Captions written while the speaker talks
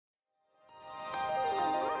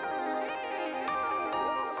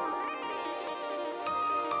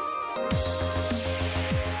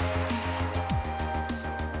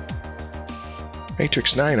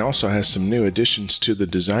Matrix 9 also has some new additions to the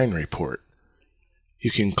design report.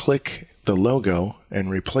 You can click the logo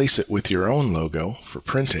and replace it with your own logo for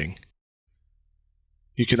printing.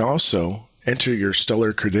 You can also enter your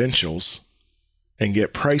Stuller credentials and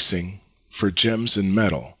get pricing for gems and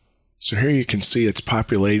metal. So here you can see it's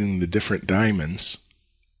populating the different diamonds.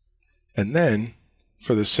 And then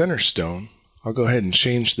for the center stone, I'll go ahead and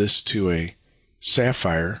change this to a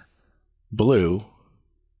sapphire blue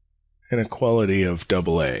and a quality of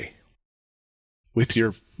AA. With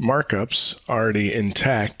your markups already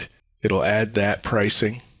intact, it'll add that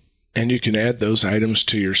pricing, and you can add those items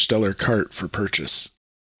to your Stuller cart for purchase.